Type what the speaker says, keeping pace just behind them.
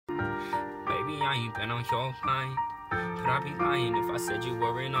Maybe I ain't been on your mind, but I'd be lying if I said you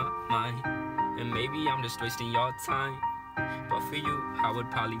weren't on mine. And maybe I'm just wasting your time, but for you, I would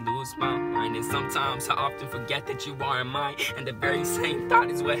probably lose my mind. And sometimes I often forget that you aren't mine, and the very same thought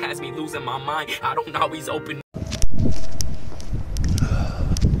is what has me losing my mind. I don't always open.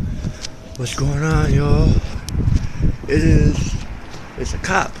 What's going on, y'all? It's a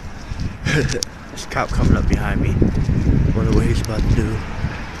cop. There's a cop coming up behind me. Wonder what he's about to do.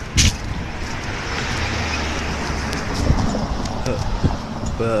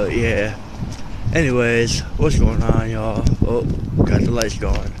 But yeah. Anyways, what's going on, y'all? Oh, got the lights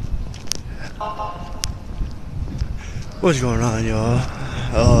going. What's going on, y'all?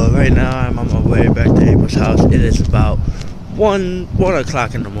 Right now I'm on my way back to April's house. It is about 1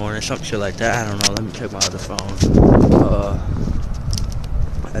 o'clock in the morning, some shit like that. I don't know. Let me check my other phone.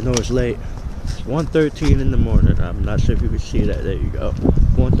 I know it's late. It's 1:13 in the morning. I'm not sure if you can see that. There you go.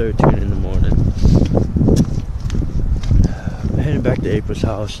 1:13 in the morning. I'm heading back to April's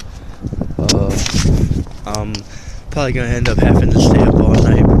house. I'm probably gonna end up having to stay up all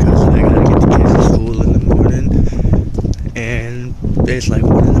night because I gotta get the kids to school in the morning. And it's like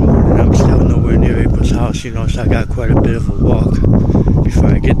 1 in the morning. I'm still nowhere near April's house, you know, so I got quite a bit of a walk before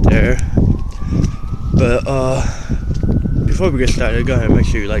I get there. But before we get started, go ahead and make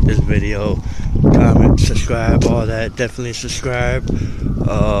sure you like this video, comment, subscribe, all that. Definitely subscribe.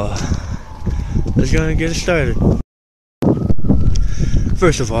 Let's go and get it started.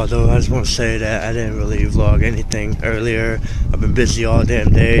 First of all, though, I just want to say that I didn't really vlog anything earlier. I've been busy all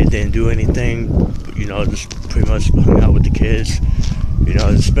damn day, didn't do anything, you know, just pretty much hung out with the kids. You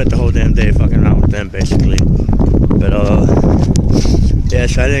know, just spent the whole damn day fucking around with them, basically. But, yeah,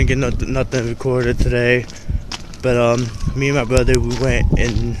 so I didn't get nothing recorded today. But, me and my brother, we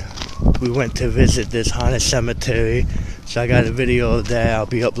went to visit this haunted cemetery. So I got a video of that. I'll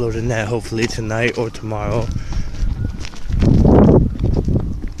be uploading that hopefully tonight or tomorrow.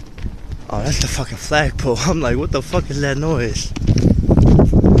 Oh, that's the fucking flagpole. I'm like, what the fuck is that noise?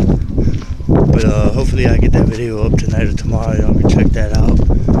 But hopefully I get that video up tonight or tomorrow. Y'all can check that out.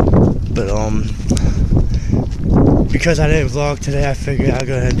 But because I didn't vlog today, I figured I'd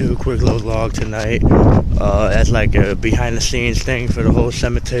go ahead and do a quick little vlog tonight. As like a behind the scenes thing for the whole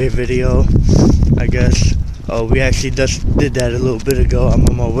cemetery video, I guess. We actually just did that a little bit ago. I'm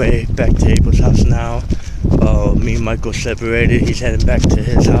on my way back to April's house now. Me and Michael separated. He's heading back to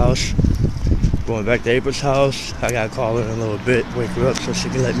his house. Going back to April's house. I gotta call her in a little bit, wake her up so she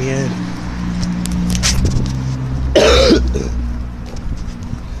can let me in.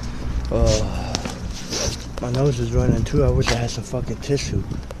 My nose is running too. I wish I had some fucking tissue.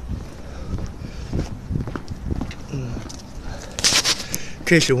 In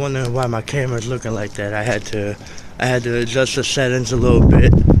case you're wondering why my camera's looking like that, I had to adjust the settings a little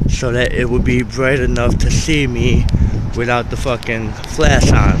bit so that it would be bright enough to see me without the fucking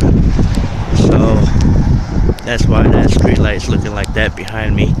flash on. So that's why that street light's looking like that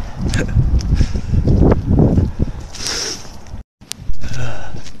behind me.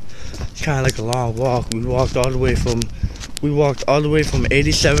 It's kind of like a long walk. We walked all the way from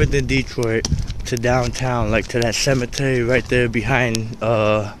 87th in Detroit to downtown, like to that cemetery right there behind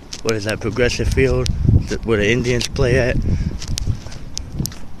what is that, Progressive Field, where the Indians play at.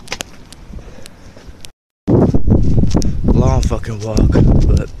 Long fucking walk,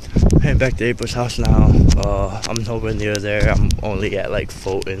 but I'm heading back to April's house now. I'm nowhere near there. I'm only at like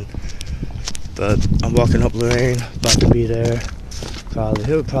Fulton, but I'm walking up Lorraine, about to be there. It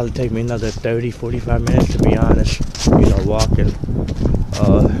would probably take me another 30-45 minutes, to be honest, you know, walking.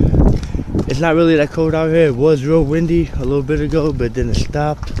 It's not really that cold out here. It was real windy a little bit ago, but then it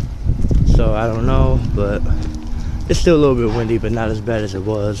stopped, so I don't know. But it's still a little bit windy, but not as bad as it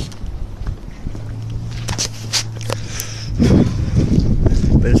was.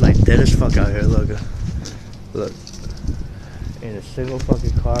 But it's like dead as fuck out here. Look, ain't a single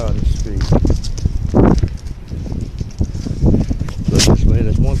fucking car on the street. Look this way,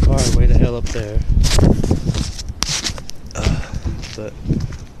 there's one car way the hell up there. But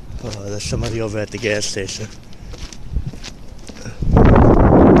there's somebody over at the gas station.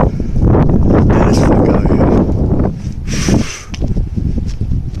 Dead as fuck out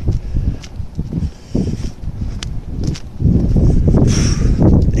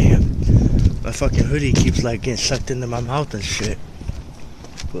here. My fucking hoodie keeps like getting sucked into my mouth and shit.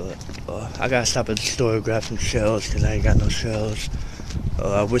 But I gotta stop at the store and grab some shells because I ain't got no shells.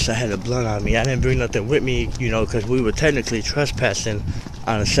 I wish I had a blunt on me. I didn't bring nothing with me, you know, because we were technically trespassing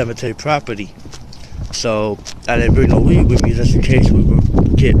on a cemetery property. So I didn't bring no weed with me just in case we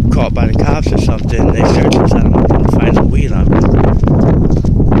would get caught by the cops or something. They search us. I don't want them to find no weed on me.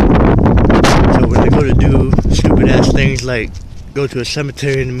 things like go to a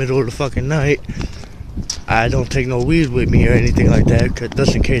cemetery in the middle of the fucking night, I don't take no weed with me or anything like that, cause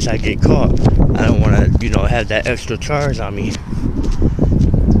just in case I get caught. I don't want to, you know, have that extra charge on me.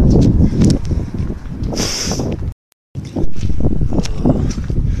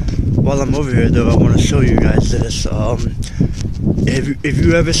 While I'm over here though, I want to show you guys this. If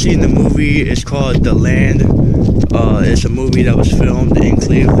you ever seen the movie, it's called The Land. It's a movie that was filmed in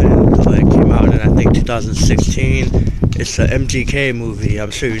Cleveland. It came out in, I think, 2016. It's a MGK movie.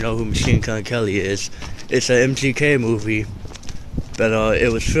 I'm sure you know who Machine Gun Kelly is. It's a MGK movie, but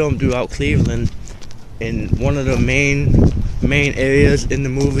it was filmed throughout Cleveland. And one of the main areas in the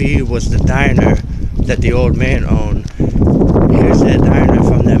movie was the diner that the old man owned. Here's that diner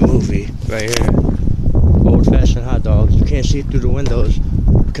from that movie right here. Old-fashioned hot dogs. You can't see through the windows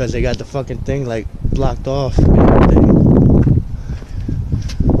because they got the fucking thing like blocked off and everything.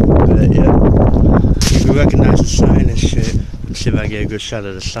 But yeah, you can recognize the sign and shit. Let's see if I get a good shot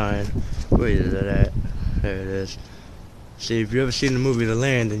of the sign. Where is it at? There it is. See, if you ever seen the movie The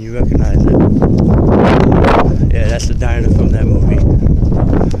Land, then you recognize it. Yeah, that's the diner from that movie.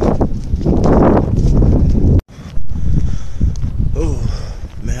 Oh,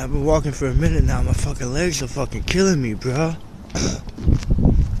 man, I've been walking for a minute now. My fucking legs are fucking killing me, bro.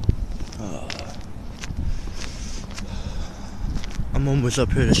 I'm almost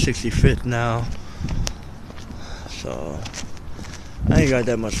up here to 65th now. So, I ain't got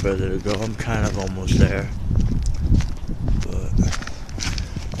that much further to go. I'm kind of almost there. But,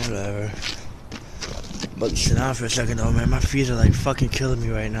 whatever. But sit down for a second though, man. My feet are like fucking killing me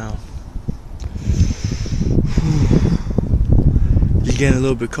right now. It's getting a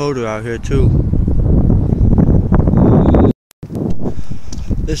little bit colder out here too.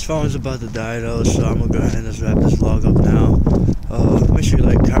 This phone's about to die though, so I'm gonna go ahead and just wrap this vlog up now. Make sure you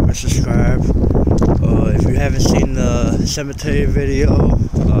like, comment, subscribe. If you haven't seen the cemetery video,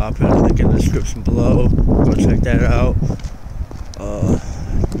 I'll put a link in the description below. Go check that out.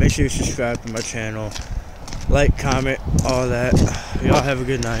 Make sure you subscribe to my channel. Like, comment, all that. Y'all have a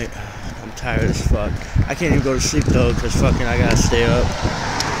good night. I'm tired as fuck. I can't even go to sleep though, because fucking I gotta stay up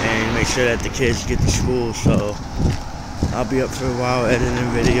and make sure that the kids get to school, so I'll be up for a while editing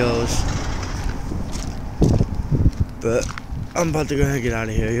videos. But I'm about to go ahead and get out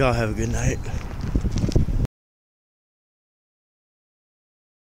of here. Y'all have a good night.